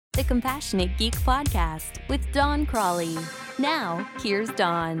the Compassionate Geek Podcast with Don Crawley. Now, here's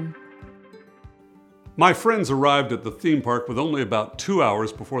Don. My friends arrived at the theme park with only about 2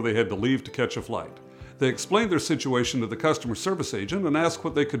 hours before they had to leave to catch a flight. They explained their situation to the customer service agent and asked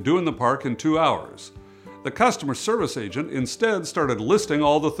what they could do in the park in 2 hours. The customer service agent instead started listing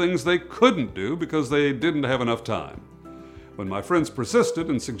all the things they couldn't do because they didn't have enough time. When my friends persisted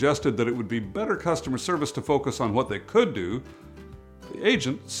and suggested that it would be better customer service to focus on what they could do, the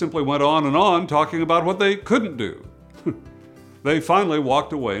agent simply went on and on talking about what they couldn't do. They finally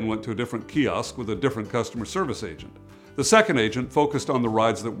walked away and went to a different kiosk with a different customer service agent. The second agent focused on the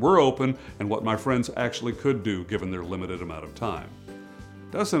rides that were open and what my friends actually could do given their limited amount of time.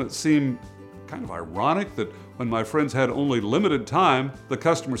 Doesn't it seem kind of ironic that when my friends had only limited time, the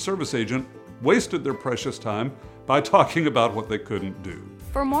customer service agent wasted their precious time by talking about what they couldn't do?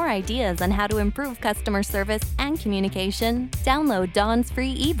 For more ideas on how to improve customer service and communication, download Don's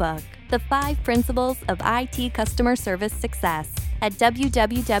free ebook, The 5 Principles of IT Customer Service Success, at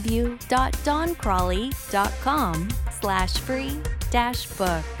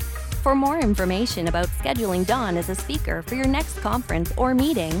www.doncrawley.com/free-book. For more information about scheduling Don as a speaker for your next conference or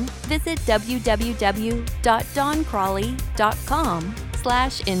meeting, visit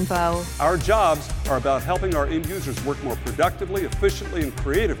www.doncrawley.com/info. Our jobs are about helping our end users work more productively, efficiently, and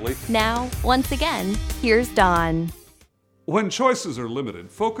creatively. Now, once again, here's Don. When choices are limited,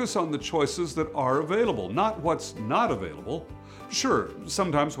 focus on the choices that are available, not what's not available. Sure,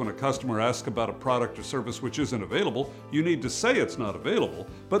 sometimes when a customer asks about a product or service which isn't available, you need to say it's not available,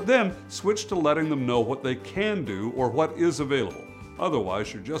 but then switch to letting them know what they can do or what is available.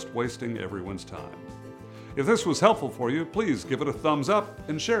 Otherwise, you're just wasting everyone's time. If this was helpful for you, please give it a thumbs up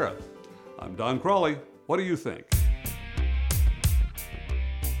and share it. I'm Don Crawley. What do you think?